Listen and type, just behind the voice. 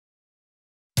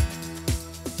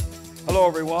Hello,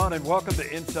 everyone, and welcome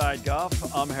to Inside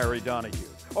Golf. I'm Harry Donahue.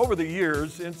 Over the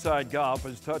years, Inside Golf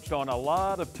has touched on a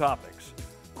lot of topics: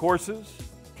 courses,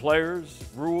 players,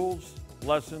 rules,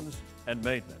 lessons, and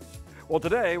maintenance. Well,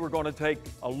 today we're going to take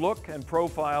a look and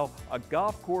profile a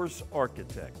golf course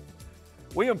architect.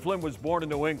 William Flynn was born in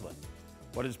New England,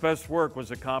 but his best work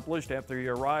was accomplished after he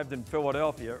arrived in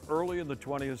Philadelphia early in the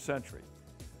 20th century.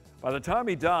 By the time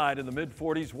he died in the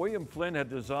mid-40s, William Flynn had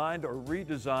designed or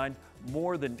redesigned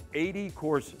more than 80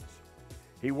 courses.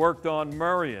 He worked on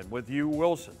Merion with Hugh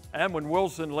Wilson, and when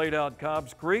Wilson laid out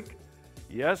Cobb's Creek,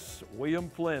 yes, William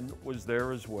Flynn was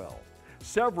there as well.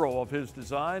 Several of his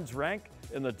designs rank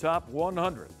in the top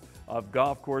 100 of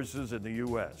golf courses in the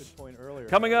U.S.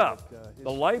 Coming up,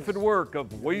 the life and work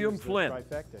of William Flynn,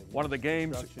 one of the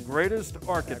game's greatest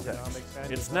architects.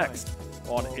 It's next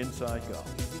on Inside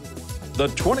Golf. The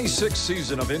 26th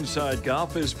season of Inside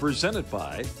Golf is presented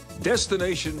by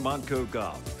Destination Montco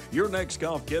Golf. Your next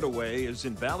golf getaway is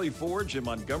in Valley Forge in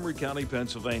Montgomery County,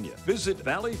 Pennsylvania. Visit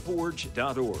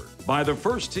valleyforge.org. By the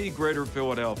First Tee Greater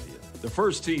Philadelphia. The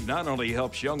First Tee not only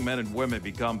helps young men and women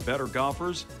become better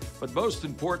golfers, but most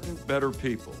important, better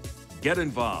people. Get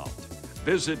involved.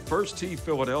 Visit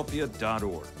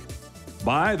firstteephiladelphia.org.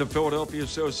 By the Philadelphia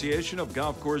Association of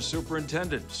Golf Course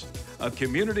Superintendents, a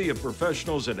community of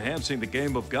professionals enhancing the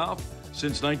game of golf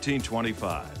since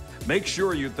 1925. Make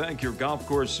sure you thank your golf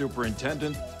course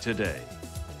superintendent today.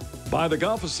 By the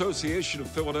Golf Association of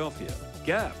Philadelphia,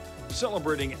 GAP,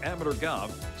 celebrating amateur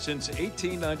golf since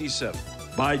 1897.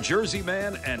 By Jersey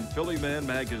Man and Philly Man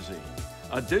Magazine,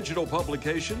 a digital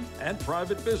publication and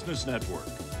private business network.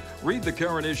 Read the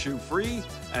current issue free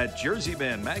at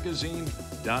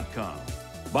jerseymanmagazine.com.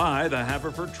 By the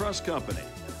Haverford Trust Company.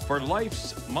 For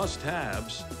life's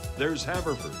must-haves, there's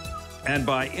Haverford. And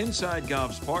by Inside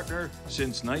Golf's partner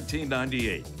since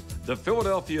 1998, the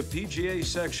Philadelphia PGA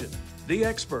section, the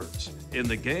experts in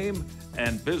the game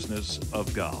and business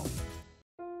of golf.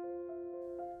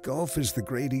 Golf is the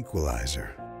great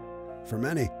equalizer. For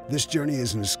many, this journey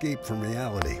is an escape from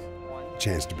reality, a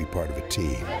chance to be part of a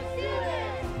team,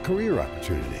 a career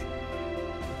opportunity.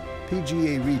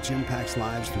 PGA Reach impacts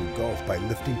lives through golf by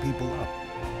lifting people up,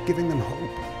 giving them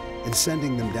hope, and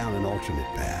sending them down an alternate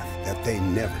path that they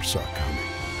never saw coming.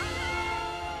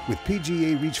 With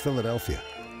PGA Reach Philadelphia,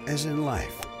 as in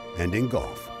life and in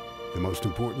golf, the most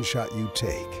important shot you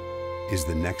take is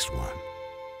the next one.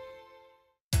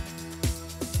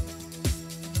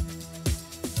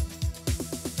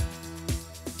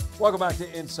 Welcome back to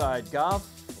Inside Golf.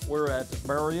 We're at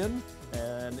Merion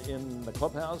and in the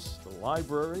clubhouse, the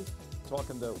library,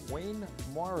 talking to Wayne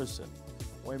Morrison.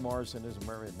 Wayne Morrison is a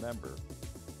Merion member,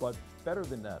 but better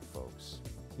than that, folks,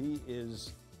 he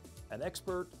is an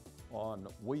expert on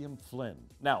William Flynn.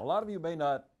 Now, a lot of you may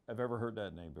not have ever heard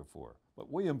that name before,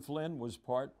 but William Flynn was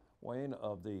part, Wayne,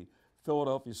 of the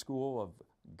Philadelphia School of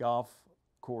Golf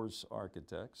Course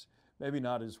Architects. Maybe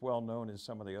not as well known as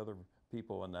some of the other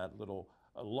people in that little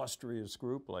illustrious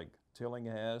group like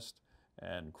Tillinghast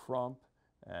and Crump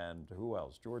and who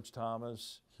else? George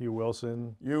Thomas. Hugh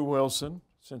Wilson. Hugh Wilson,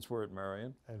 since we're at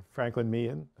Merion. And Franklin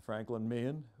Meehan. Franklin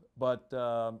Meehan. But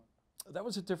that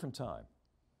was a different time,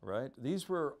 right? These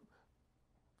were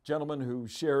gentlemen who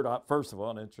shared, first of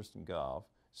all, an interest in golf.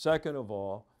 Second of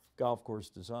all, golf course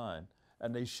design.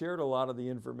 And they shared a lot of the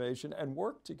information and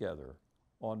worked together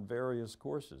on various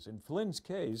courses. In Flynn's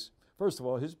case, first of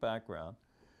all, his background,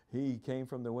 he came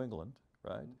from New England,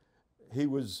 right? He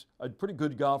was a pretty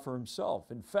good golfer himself.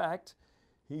 In fact,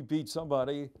 he beat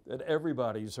somebody that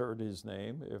everybody's heard his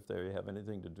name, if they have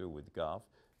anything to do with golf,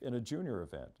 in a junior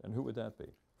event. And who would that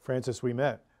be? Francis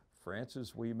Ouimet.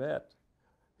 Francis Ouimet.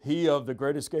 He of the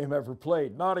greatest game ever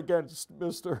played, not against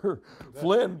Mr.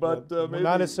 Flynn, but maybe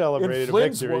not as celebrated in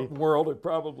Flynn's victory. World it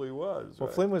probably was. Well,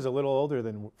 right? Flynn was a little older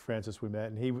than Francis Ouimet,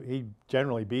 and he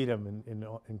generally beat him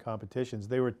in competitions.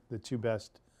 They were the two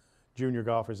best junior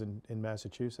golfers in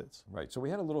Massachusetts. Right, so we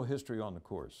had a little history on the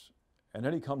course. And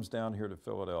then he comes down here to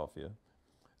Philadelphia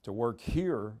to work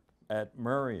here at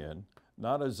Merion,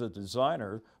 not as a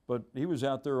designer, but he was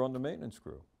out there on the maintenance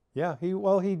crew. Yeah, he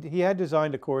had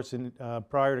designed a course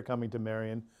prior to coming to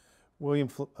Merion. William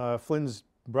Flynn's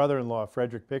brother-in-law,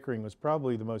 Frederick Pickering, was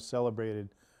probably the most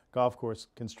celebrated golf course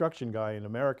construction guy in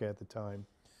America at the time.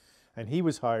 And he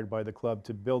was hired by the club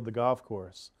to build the golf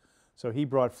course. So he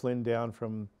brought Flynn down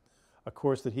from a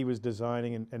course that he was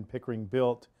designing and Pickering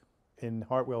built in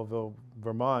Hartwellville,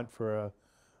 Vermont for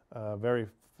a very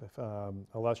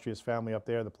illustrious family up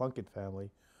there, the Plunkett family,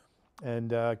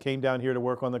 and came down here to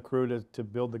work on the crew to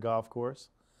build the golf course.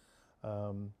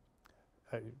 There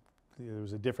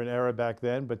was a different era back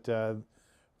then, but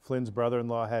Flynn's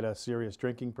brother-in-law had a serious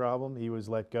drinking problem. He was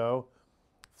let go.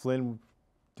 Flynn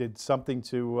did something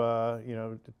to,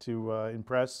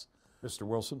 impress Mr.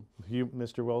 Wilson?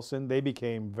 Mr. Wilson. They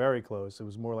became very close. It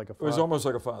was more like a It was almost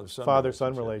like a father-son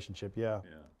father-son relationship, yeah.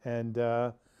 And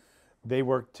they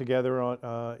worked together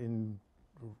on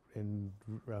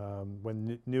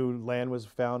when new land was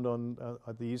found on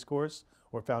at the East Course,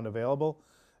 or found available,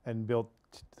 and built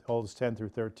holes 10 through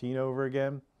 13 over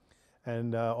again,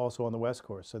 and also on the West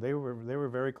Course. So they were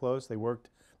very close. They worked.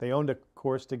 They owned a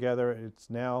course together. It's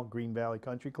now Green Valley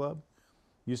Country Club.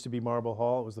 Used to be Marble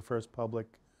Hall. It was the first public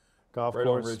golf course.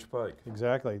 Right on Ridge Pike.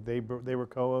 Exactly. They were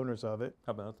co-owners of it.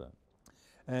 How about that?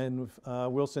 And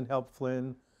Wilson helped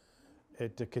Flynn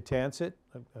at Catanset,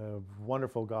 a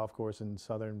wonderful golf course in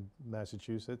southern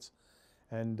Massachusetts,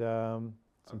 and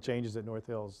some changes at North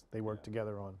Hills they worked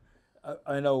together on.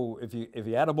 I know if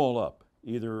you add them all up,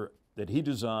 either that he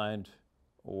designed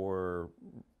or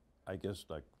I guess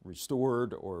like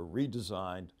restored or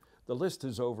redesigned, the list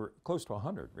is over close to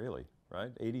 100 really,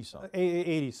 right? 80 something.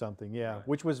 80 something, yeah, Right.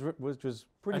 which was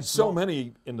pretty And small. so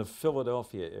many in the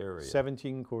Philadelphia area.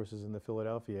 17 courses in the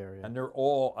Philadelphia area. And they're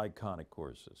all iconic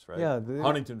courses, right? Yeah,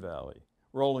 Huntington Valley,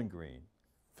 Rolling Green,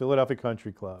 Philadelphia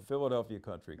Country Club, Philadelphia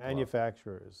Country Club.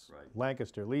 Manufacturers, Right.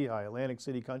 Lancaster, Lehigh, Atlantic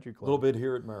City Country A Club. little bit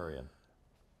here at Marion.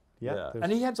 Yeah,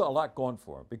 And he had a lot going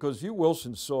for him because you,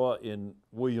 Wilson, saw in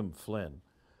William Flynn,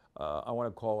 I want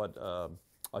to call it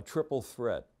a triple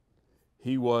threat.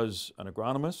 He was an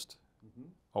agronomist,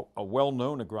 a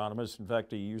well-known agronomist. In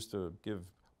fact, he used to give,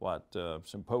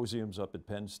 symposiums up at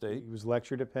Penn State. He was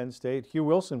lectured at Penn State. Hugh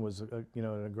Wilson was, an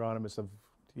agronomist of.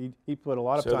 He put a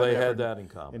lot of time. So they and had effort that in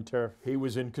common. in turf. He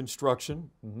was in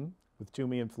construction. With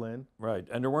Toomey and Flynn. Right,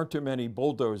 and there weren't too many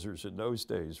bulldozers in those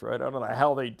days, right? I don't know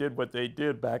how they did what they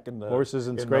did back in the Horses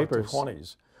and in scrapers. the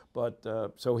 20s. But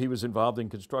so he was involved in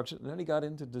construction, and then he got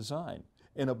into design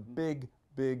in a big,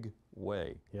 big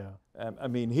way. Yeah. I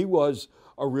mean, he was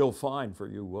a real find for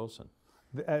you, Wilson.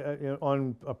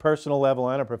 On a personal level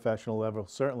and a professional level,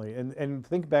 certainly. And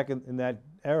think back in that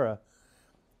era,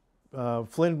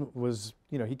 Flynn was,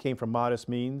 he came from modest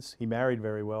means. He married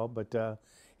very well, but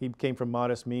he came from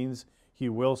modest means.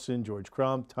 Hugh Wilson, George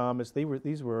Crump, Thomas,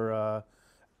 these were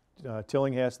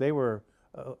Tillinghast. They were,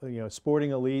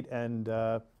 sporting elite, and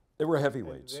They were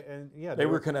heavyweights. and yeah, They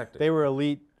were connected. They were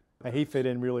elite. And he fit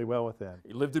in really well with them.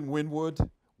 He lived in Wynwood,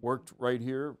 worked right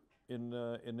here in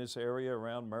this area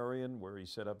around Marion, where he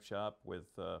set up shop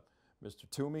with Mr.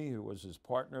 Toomey, who was his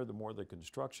partner, the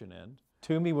construction end.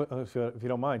 Toomey, if you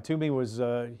don't mind, Toomey was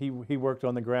he worked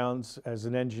on the grounds as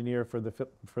an engineer for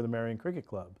the Marion Cricket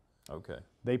Club. Okay.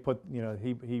 They put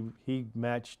he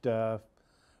matched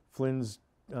Flynn's.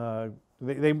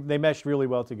 They meshed really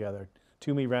well together.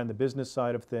 Toomey ran the business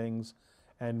side of things,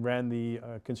 and ran the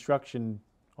construction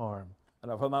arm.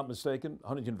 And if I'm not mistaken,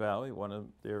 Huntington Valley, one of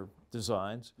their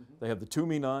designs, they have the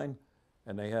Toomey 9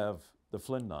 and they have the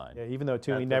Flynn 9. Yeah, even though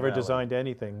Toomey the never Valley. designed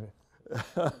anything,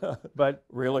 but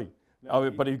Really?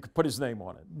 But he put his name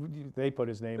on it. they put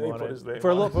his name They on put it. his name For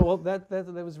a on little, it. well, that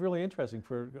was really interesting.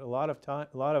 For a lot of time,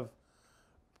 a lot of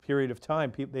period of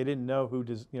time, they didn't know who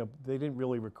they didn't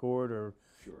really record or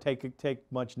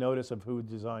take much notice of who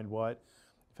designed what.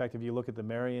 In fact, if you look at the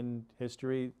Marion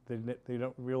history, they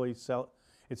don't really sell.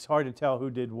 It's hard to tell who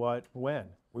did what when.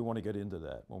 We want to get into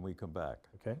that when we come back.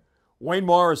 Okay. Wayne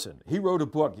Morrison, he wrote a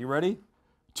book. You ready?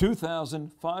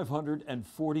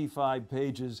 2,545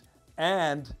 pages.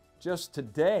 And just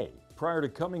today, prior to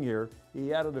coming here,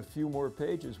 he added a few more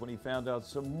pages when he found out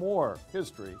some more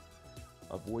history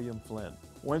of William Flynn.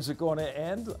 When's it going to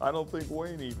end? I don't think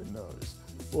Wayne even knows.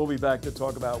 We'll be back to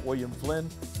talk about William Flynn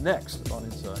next on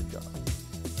Inside Golf.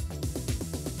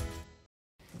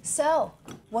 So,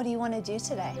 what do you want to do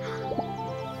today?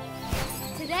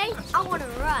 Today, I want to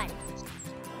run.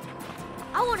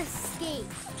 I want to skate.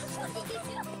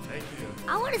 Thank you.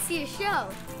 I want to see a show.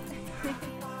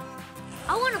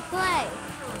 I want to play.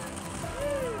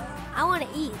 I want to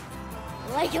eat,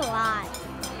 like a lot.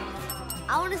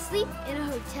 I want to sleep in a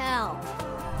hotel.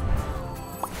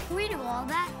 Can we do all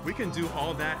that? We can do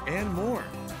all that and more.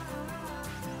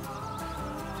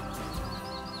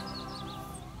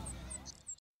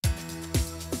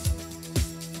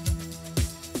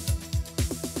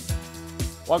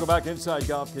 Welcome back. Inside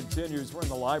Golf continues. We're in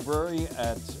the library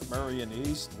at Marion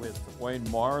East with Wayne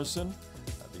Morrison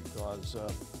because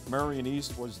Marion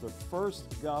East was the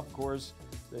first golf course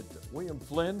that William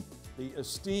Flynn, the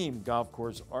esteemed golf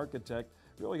course architect,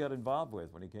 really got involved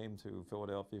with when he came to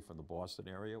Philadelphia from the Boston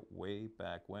area way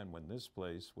back when this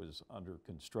place was under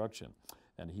construction.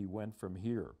 And he went from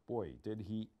here. Boy, did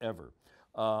he ever.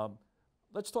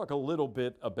 let's talk a little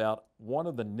bit about one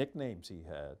of the nicknames he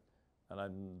had,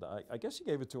 and I guess he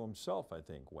gave it to himself, I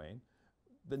think, Wayne,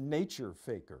 the nature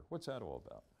faker. What's that all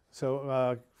about?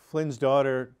 So Flynn's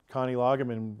daughter, Connie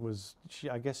Lagerman,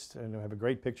 I guess, and I have a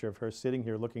great picture of her sitting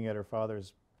here looking at her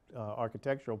father's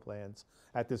architectural plans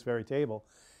at this very table.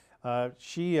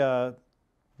 She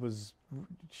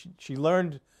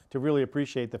learned to really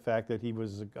appreciate the fact that he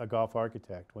was a golf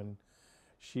architect. When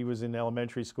she was in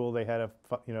elementary school, they had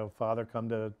a father come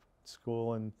to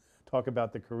school and talk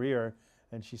about the career,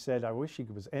 and she said, "I wish he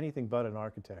was anything but an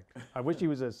architect. I wish he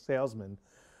was a salesman."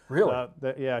 Really?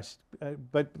 Yeah,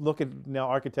 but look at now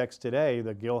architects today,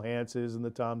 the Gil Hanses and the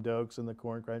Tom Dokes and the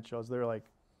Corin Crenshaws, they're like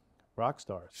rock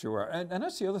stars. Sure, and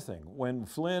that's the other thing. When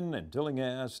Flynn and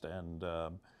Tillinghast and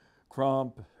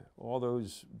Crump, all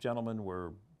those gentlemen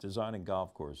were designing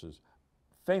golf courses,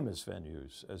 famous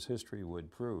venues, as history would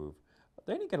prove,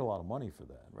 they didn't get a lot of money for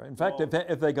that, right? In fact,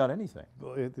 if they got anything.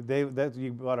 Well,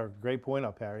 you brought a great point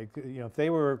up, Harry. If they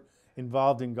were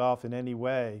involved in golf in any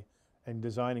way, and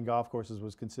designing golf courses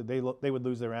was considered, they would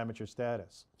lose their amateur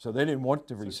status. So they didn't want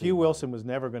to receive. So Hugh Wilson was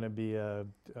never going to be a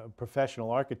professional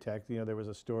architect. There was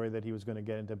a story that he was going to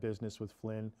get into business with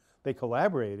Flynn. They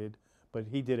collaborated, but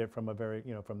he did it from a very,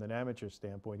 from an amateur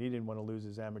standpoint. He didn't want to lose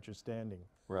his amateur standing.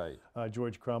 Right.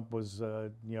 George Crump was,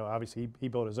 obviously he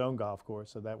built his own golf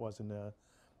course, so that wasn't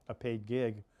a paid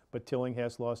gig. But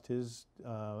Tillinghast lost his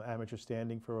amateur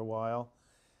standing for a while,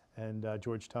 and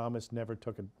George Thomas never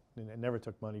took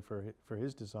money for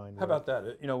his design work. How about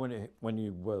that? When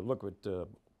you look at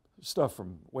stuff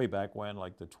from way back when,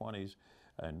 like the 20s,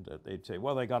 and they'd say,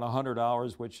 well, they got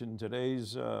 $100, which in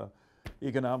today's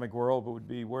economic world would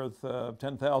be worth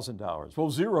 $10,000. Well,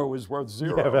 zero is worth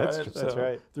zero. Yeah, right? That's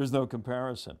right. There's no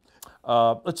comparison.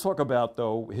 Let's talk about,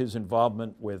 though, his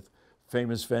involvement with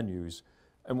famous venues.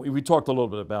 And we talked a little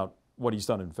bit about what he's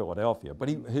done in Philadelphia, but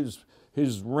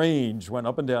his range went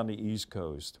up and down the East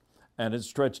Coast, and it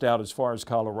stretched out as far as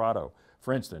Colorado.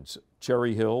 For instance,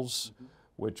 Cherry Hills,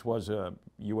 which was a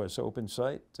U.S. Open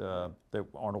site that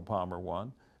Arnold Palmer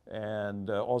won, and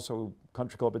also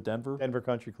Country Club at Denver. Denver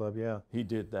Country Club, yeah. He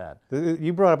did that.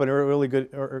 You brought up a really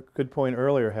good point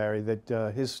earlier, Harry,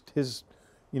 that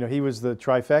he was the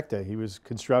trifecta. He was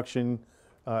construction,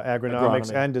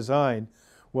 agronomics, and design.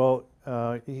 Well,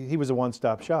 he was a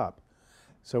one-stop shop.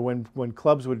 So when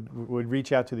clubs would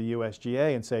reach out to the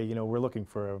USGA and say, we're looking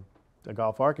for a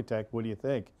golf architect, what do you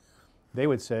think? They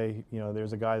would say,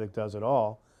 there's a guy that does it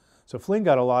all. So Flynn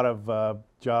got a lot of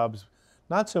jobs,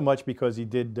 not so much because he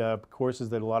did courses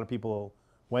that a lot of people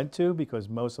went to, because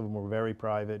most of them were very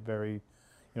private, very,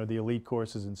 the elite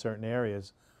courses in certain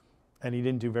areas, and he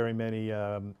didn't do very many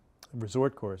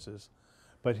resort courses.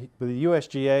 But the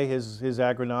USGA, his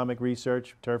agronomic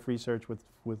research, turf research with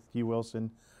Hugh Wilson,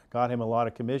 got him a lot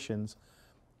of commissions,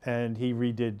 and he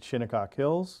redid Shinnecock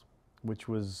Hills, which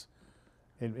was,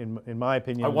 in my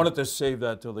opinion... I wanted to save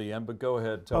that till the end, but go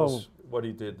ahead, tell us what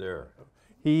he did there.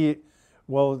 There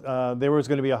was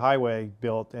going to be a highway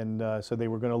built, and so they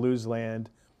were going to lose land.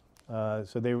 So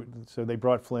they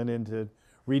brought Flynn in to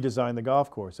redesign the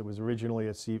golf course. It was originally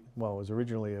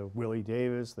a Willie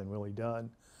Davis, then Willie Dunn,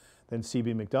 then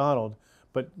C.B. McDonald,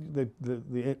 but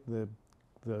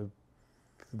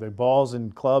the balls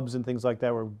and clubs and things like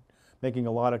that were making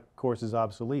a lot of courses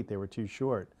obsolete. They were too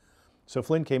short. So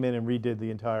Flynn came in and redid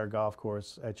the entire golf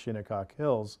course at Shinnecock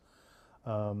Hills.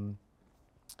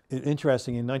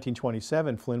 Interesting, in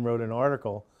 1927, Flynn wrote an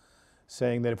article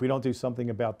saying that if we don't do something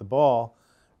about the ball,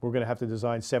 we're going to have to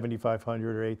design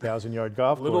 7,500 or 8,000-yard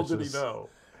golf courses. Little did he know.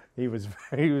 He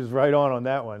was right on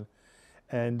that one.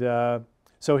 And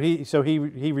so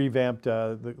he revamped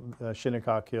the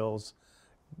Shinnecock Hills,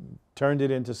 turned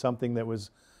it into something that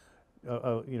was,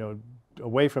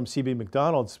 away from C.B.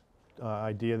 McDonald's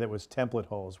idea that was template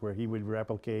holes, where he would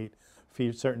replicate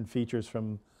certain features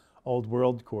from old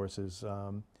world courses.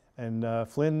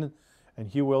 Flynn and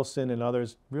Hugh Wilson and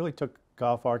others really took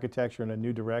golf architecture in a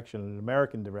new direction, an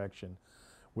American direction,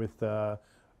 with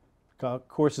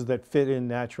courses that fit in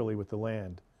naturally with the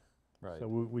land. Right. So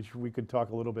we could talk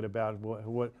a little bit about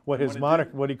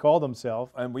what he called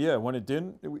himself. And when it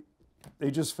didn't,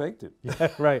 they just faked it. Yeah,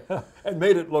 right. And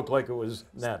made it look like it was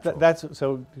natural.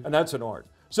 And that's an art.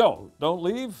 So don't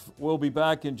leave. We'll be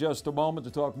back in just a moment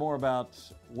to talk more about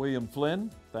William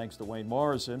Flynn, thanks to Wayne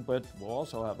Morrison, but we'll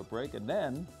also have a break, and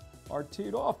then our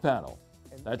teed off panel.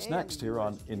 That's next here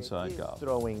on Inside Golf.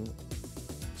 Throwing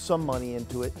some money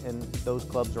into it, and those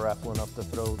clubs are affluent enough to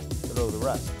throw the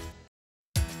rest.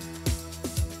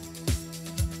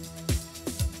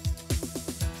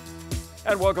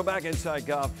 And welcome back, Inside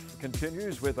Golf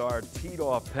continues with our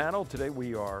teed-off panel. Today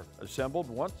we are assembled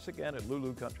once again at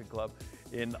Lulu Country Club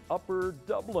in Upper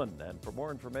Dublin. And for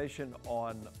more information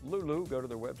on Lulu, go to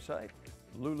their website,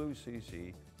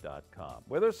 lulucc.com.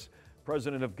 With us,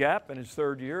 President of GAP in his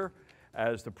third year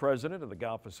as the President of the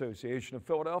Golf Association of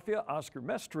Philadelphia, Oscar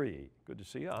Mestri. Good to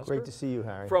see you, Oscar. Great to see you,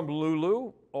 Harry. From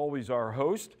Lulu, always our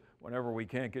host. Whenever we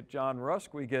can't get John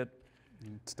Rusk, we get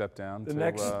step down the to,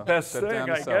 next best thing,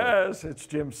 I guess. It's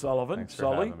Jim Sullivan. Thanks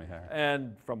for having me, Harry.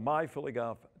 And from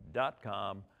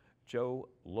myphillygolf.com, Joe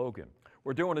Logan.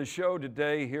 We're doing a show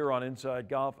today here on Inside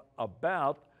Golf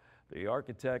about the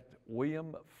architect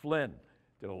William Flynn.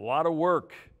 Did a lot of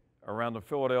work around the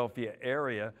Philadelphia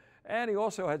area, and he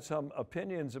also had some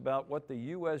opinions about what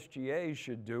the USGA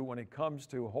should do when it comes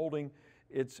to holding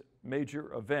its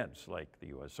major events like the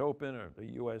US Open or the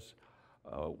US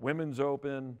Women's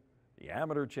Open, the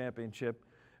Amateur Championship.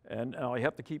 And now I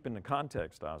have to keep in the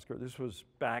context, Oscar, this was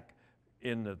back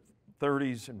in the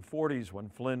 30s and 40s when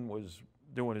Flynn was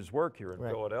doing his work here in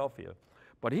Philadelphia.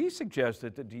 But he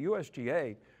suggested that the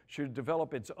USGA should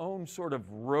develop its own sort of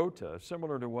rota,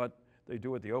 similar to what they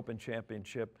do at the Open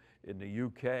Championship in the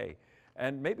UK,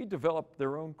 and maybe develop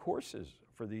their own courses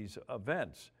for these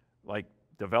events, like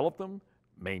develop them,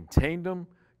 maintain them,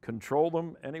 control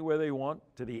them any way they want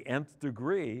to the nth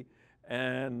degree,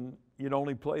 and you'd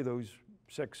only play those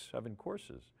 6, 7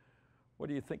 courses. What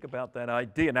do you think about that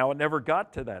idea? Now, it never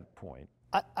got to that point.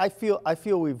 I feel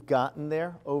we've gotten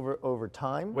there over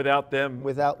time. Without them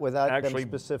without actually them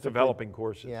specifically developing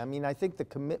courses. Yeah, I mean, I think the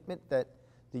commitment that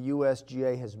the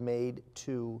USGA has made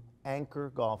to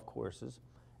anchor golf courses,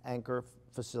 anchor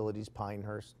facilities,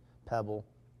 Pinehurst, Pebble,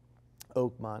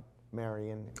 Oakmont,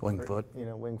 Marion, Wingfoot.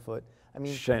 Wingfoot. I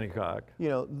mean, Shinnecock.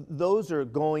 Those are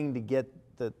going to get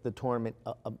the tournament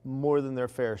more than their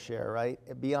fair share, right?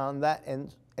 Beyond that,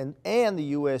 and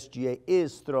the USGA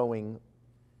is throwing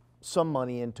some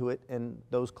money into it, and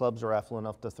those clubs are affluent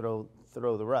enough to throw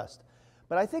the rest.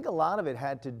 But I think a lot of it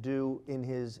had to do, in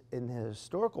his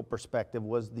historical perspective,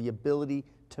 was the ability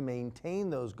to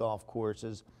maintain those golf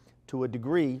courses to a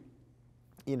degree,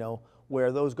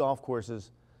 where those golf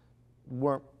courses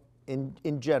weren't,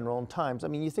 in general, in times. I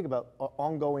mean, you think about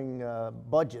ongoing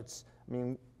budgets. I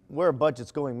mean, where are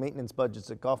budgets going? Maintenance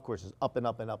budgets at golf courses up and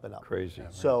up and up and up. Crazy.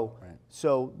 So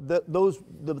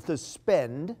the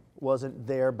spend wasn't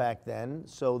there back then.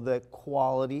 So the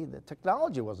quality, the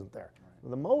technology wasn't there.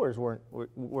 The mowers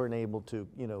weren't able to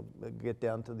get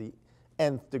down to the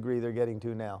nth degree they're getting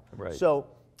to now. Right. So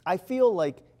I feel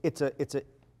like it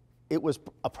was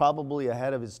probably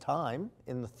ahead of its time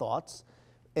in the thoughts.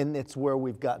 And it's where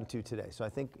we've gotten to today. So I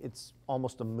think it's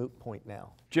almost a moot point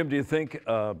now. Jim, do you think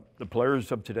the players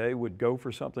of today would go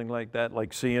for something like that,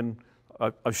 like seeing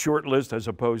a short list as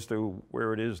opposed to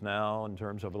where it is now in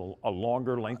terms of a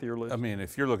longer, lengthier list? I mean,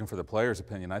 if you're looking for the player's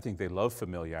opinion, I think they love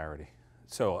familiarity.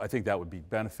 So I think that would be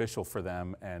beneficial for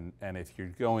them. And if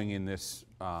you're going in this,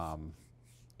 the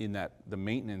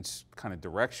maintenance kind of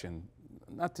direction,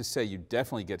 not to say you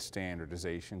definitely get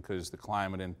standardization, because the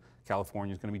climate in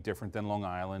California is going to be different than Long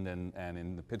Island and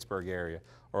in the Pittsburgh area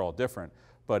are all different.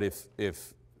 But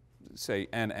if say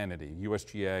an entity,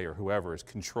 USGA or whoever, is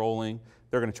controlling,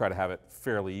 they're going to try to have it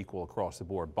fairly equal across the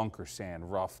board. Bunker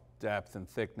sand, rough depth and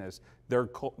thickness, their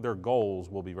goals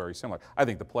will be very similar. I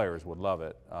think the players would love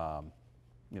it,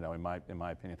 in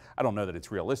my opinion. I don't know that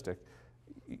it's realistic,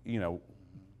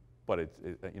 but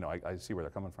I see where they're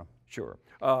coming from. Sure.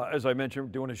 As I mentioned,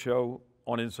 we're doing a show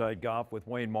on Inside Golf with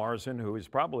Wayne Morrison, who is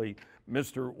probably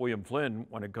Mr. William Flynn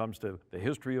when it comes to the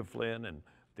history of Flynn and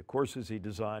the courses he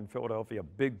designed. Philadelphia, a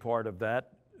big part of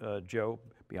that, Joe,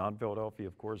 beyond Philadelphia,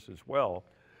 of course, as well.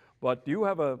 But do you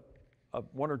have a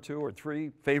 1 or 2 or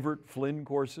 3 favorite Flynn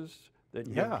courses that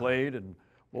you have played and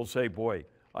will say, boy,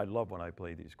 I love when I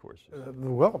play these courses?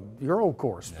 Well, your old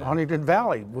course, Huntington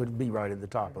Valley, would be right at the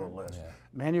top of the list. Yeah.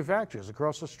 Manufacturers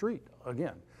across the street,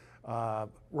 again.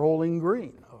 Rolling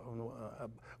Green.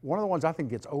 One of the ones I think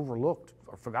gets overlooked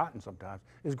or forgotten sometimes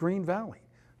is Green Valley.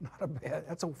 Not a bad,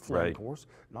 that's a Flynn course,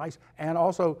 nice. And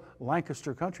also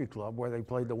Lancaster Country Club, where they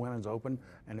played the Women's Open,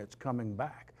 and it's coming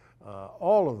back.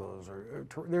 All of those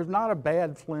there's not a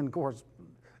bad Flynn course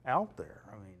out there.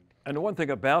 I mean, and the one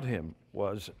thing about him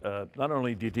was not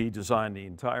only did he design the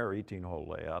entire 18-hole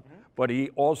layout, but he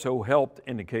also helped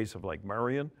in the case of like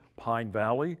Marion, Pine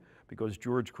Valley, because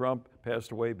George Crump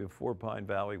passed away before Pine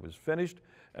Valley was finished,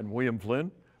 and William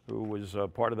Flynn, who was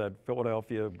part of that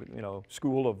Philadelphia,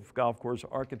 School of Golf Course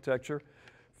Architecture,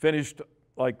 finished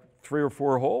like 3 or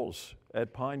 4 holes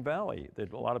at Pine Valley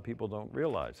that a lot of people don't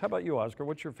realize. How about you, Oscar?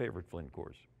 What's your favorite Flynn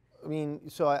course? I mean,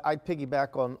 so I'd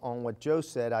piggyback on what Joe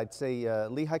said. I'd say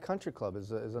Lehigh Country Club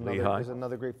is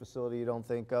another great facility you don't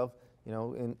think of. You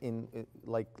know,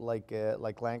 like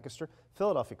Lancaster,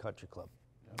 Philadelphia Country Club.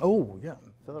 Oh, yeah.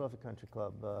 Philadelphia Country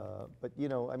Club. But, you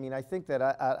know, I mean, I think that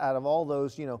out of all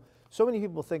those, you know, so many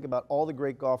people think about all the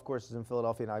great golf courses in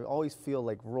Philadelphia, and I always feel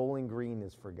like Rolling Green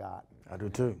is forgotten. I do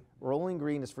too. Rolling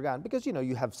Green is forgotten because, you know,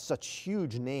 you have such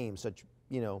huge names, such,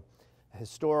 you know,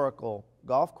 historical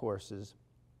golf courses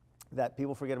that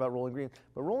people forget about Rolling Green.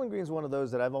 But Rolling Green is one of those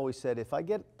that I've always said, if I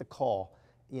get the call,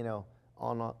 you know,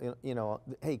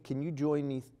 hey, can you join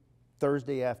me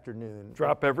Thursday afternoon?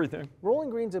 Drop everything.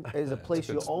 Rolling Green's is a place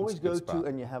you always go to,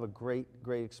 and you have a great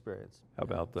experience. How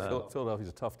about that? Philadelphia's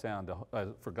a tough town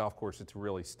for golf courses to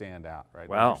really stand out, right?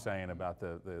 Wow. What you're saying about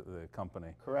the company.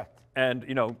 Correct. And,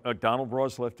 you know, Donald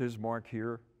Ross left his mark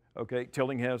here. Okay,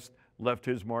 Tillinghast left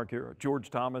his mark here.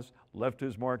 George Thomas left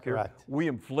his mark here. Correct.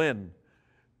 William Flynn,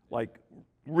 like,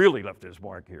 really left his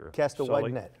mark here. Cast a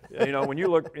wide net. You know, when you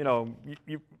look, you know,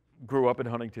 you grew up in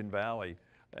Huntington Valley,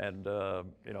 and,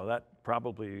 you know, that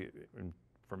probably,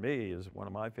 for me, is one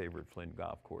of my favorite Flynn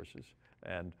golf courses.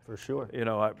 And for sure. You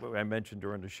know, I mentioned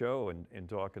during the show in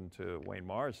talking to Wayne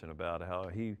Morrison about how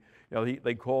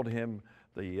they called him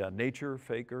the nature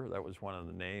faker. That was one of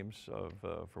the names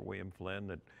for William Flynn,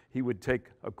 that he would take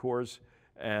a course,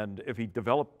 and if he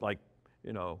developed, like,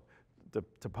 you know, the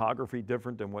topography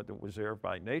different than what was there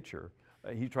by nature,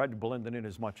 he tried to blend it in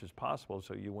as much as possible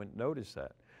so you wouldn't notice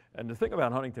that. And the thing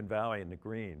about Huntington Valley and the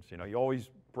greens, you know, you always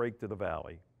break to the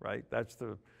valley, right? That's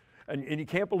and you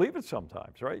can't believe it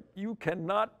sometimes, right? You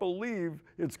cannot believe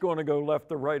it's going to go left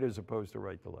to right as opposed to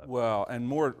right to left. Well, and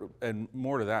more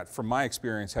to that, from my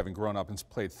experience, having grown up and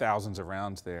played thousands of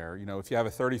rounds there, you know, if you have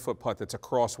a 30-foot putt that's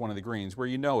across one of the greens, where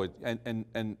you know it,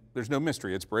 and there's no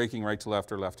mystery, it's breaking right to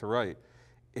left or left to right,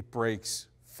 it breaks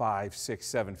 5, 6,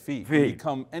 7 feet. When you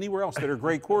come anywhere else that are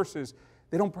great courses,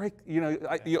 they don't break, you know,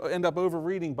 you end up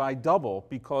overreading by double,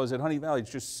 because at Honey Valley,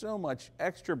 it's just so much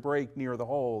extra break near the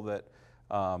hole that,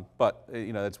 but,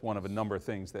 you know, that's one of a number of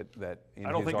things that in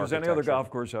I don't think there's any other golf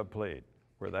course I've played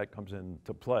where that comes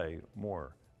into play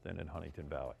more than in Huntington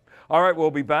Valley. All right,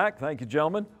 we'll be back. Thank you,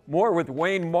 gentlemen. More with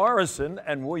Wayne Morrison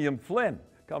and William Flynn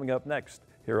coming up next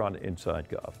here on Inside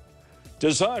Golf.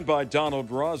 Designed by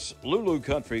Donald Ross, Lulu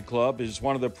Country Club is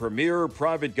one of the premier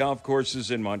private golf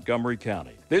courses in Montgomery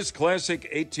County. This classic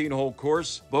 18-hole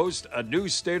course boasts a new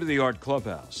state-of-the-art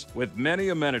clubhouse with many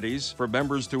amenities for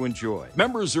members to enjoy.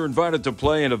 Members are invited to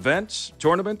play in events,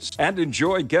 tournaments, and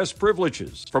enjoy guest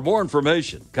privileges. For more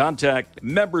information, contact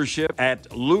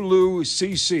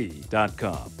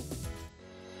membership@lulucc.com.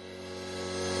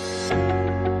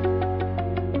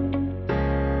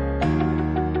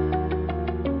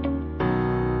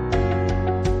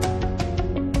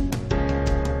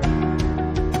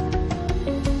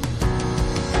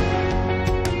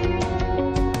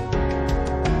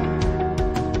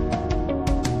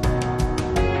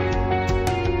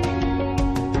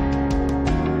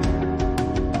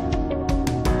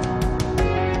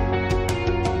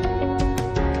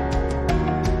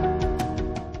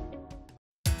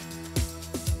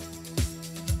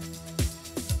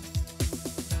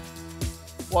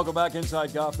 Welcome back.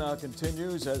 Inside Golf now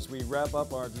continues as we wrap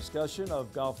up our discussion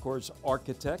of golf course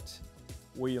architect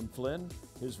William Flynn,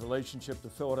 his relationship to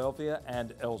Philadelphia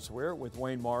and elsewhere, with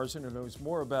Wayne Morrison, who knows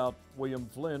more about William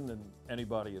Flynn than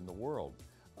anybody in the world.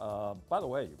 By the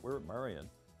way, we're at Marion.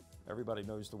 Everybody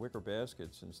knows the wicker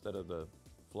baskets instead of the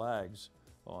flags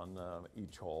on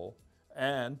each hole.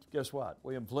 And guess what?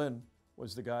 William Flynn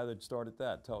was the guy that started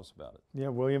that. Tell us about it. Yeah,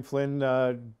 William Flynn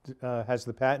has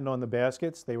the patent on the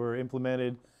baskets. They were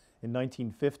implemented in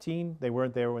 1915. They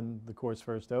weren't there when the course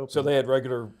first opened. So they had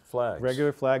regular flags.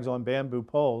 Regular flags on bamboo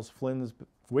poles. Flynn's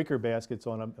wicker baskets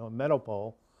on a metal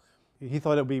pole. He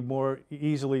thought it would be more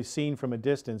easily seen from a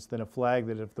distance than a flag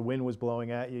that if the wind was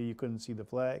blowing at you, you couldn't see the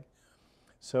flag.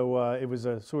 So it was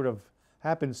a sort of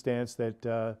happenstance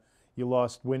that you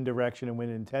lost wind direction and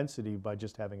wind intensity by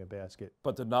just having a basket.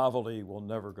 But the novelty will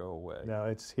never go away. No,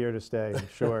 it's here to stay, I'm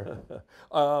sure.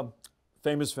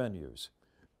 Famous venues.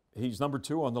 He's number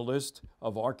 2 on the list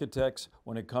of architects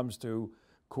when it comes to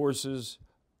courses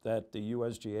that the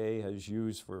USGA has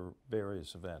used for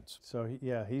various events. So,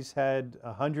 yeah, he's had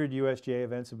 100 USGA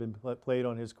events have been played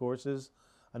on his courses.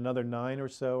 Another 9 or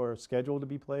so are scheduled to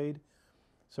be played.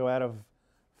 So out of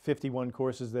 51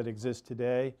 courses that exist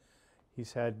today,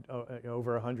 he's had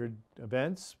over 100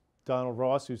 events. Donald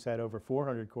Ross, who's had over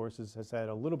 400 courses, has had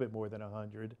a little bit more than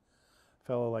 100. A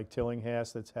fellow like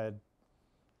Tillinghast, that's had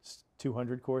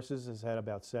 200 courses, has had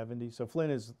about 70. So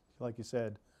Flynn is, like you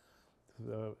said,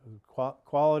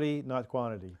 Quality, not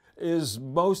quantity. Is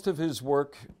most of his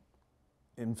work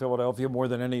in Philadelphia more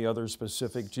than any other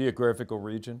specific geographical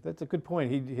region? That's a good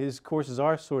point. His courses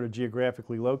are sort of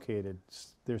geographically located.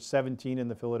 There's 17 in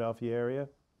the Philadelphia area.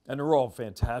 And they're all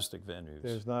fantastic venues.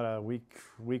 There's not a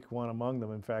weak one among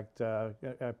them. In fact,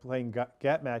 playing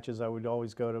GAT matches, I would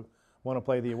always want to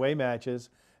play the away matches,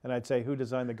 and I'd say, who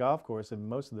designed the golf course? And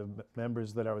most of the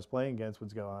members that I was playing against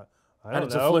would go, I don't know.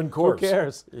 It's a Flynn course. Who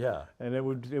cares? Yeah. And it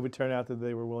would turn out that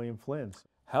they were William Flynn's.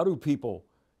 How do people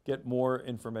get more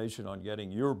information on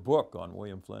getting your book on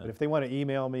William Flynn? But if they want to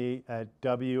email me at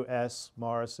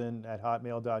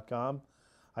wsmorrison@hotmail.com,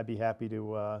 I'd be happy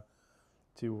to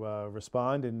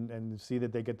respond and see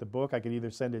that they get the book. I could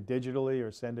either send it digitally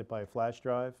or send it by flash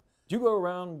drive. Do you go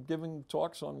around giving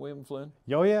talks on William Flynn?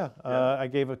 Oh yeah, I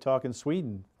gave a talk in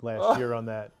Sweden last year on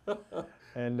that,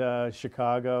 and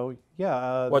Chicago.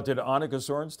 Yeah. What, did Annika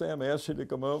Sorenstam ask you to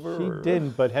come over? She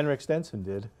didn't, but Henrik Stenson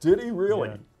did. Did he really?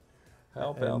 Yeah. How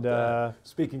about that?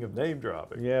 Speaking of name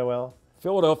dropping. Yeah, well.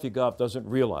 Philadelphia golf doesn't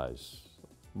realize,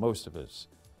 most of us,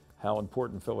 how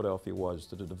important Philadelphia was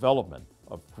to the development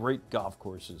of great golf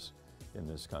courses in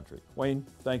this country. Wayne,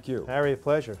 thank you. Harry, a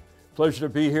pleasure. Pleasure to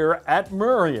be here at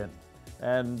Merion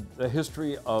and the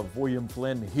history of William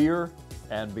Flynn here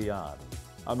and beyond.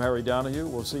 I'm Harry Donahue.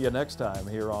 We'll see you next time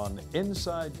here on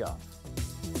Inside Golf.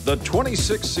 The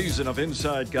 26th season of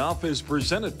Inside Golf is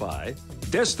presented by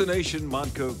Destination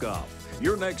Montco Golf.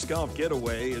 Your next golf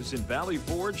getaway is in Valley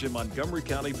Forge in Montgomery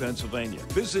County, Pennsylvania.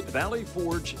 Visit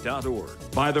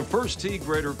valleyforge.org. By the First Tee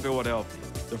Greater Philadelphia.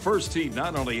 The First Tee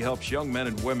not only helps young men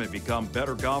and women become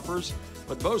better golfers,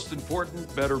 but most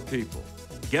important, better people.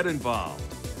 Get involved.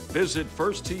 Visit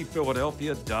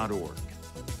firstteephiladelphia.org.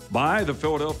 By the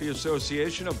Philadelphia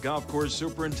Association of Golf Course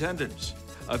Superintendents,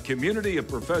 a community of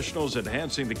professionals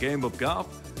enhancing the game of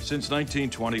golf since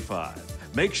 1925.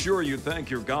 Make sure you thank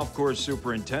your golf course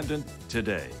superintendent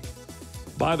today.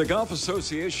 By the Golf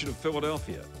Association of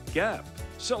Philadelphia, GAP,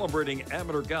 celebrating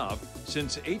amateur golf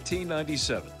since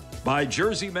 1897. By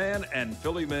Jersey Man and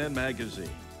Philly Man Magazine,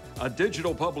 a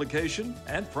digital publication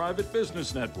and private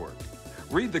business network.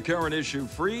 Read the current issue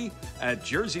free at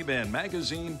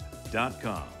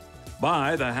jerseymanmagazine.com.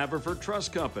 By the Haverford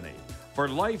Trust Company. For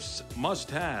life's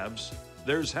must-haves,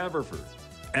 there's Haverford.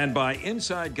 And by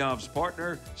Inside Golf's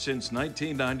partner since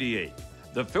 1998,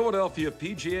 the Philadelphia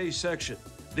PGA Section,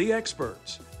 the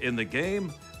experts in the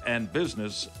game and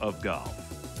business of golf.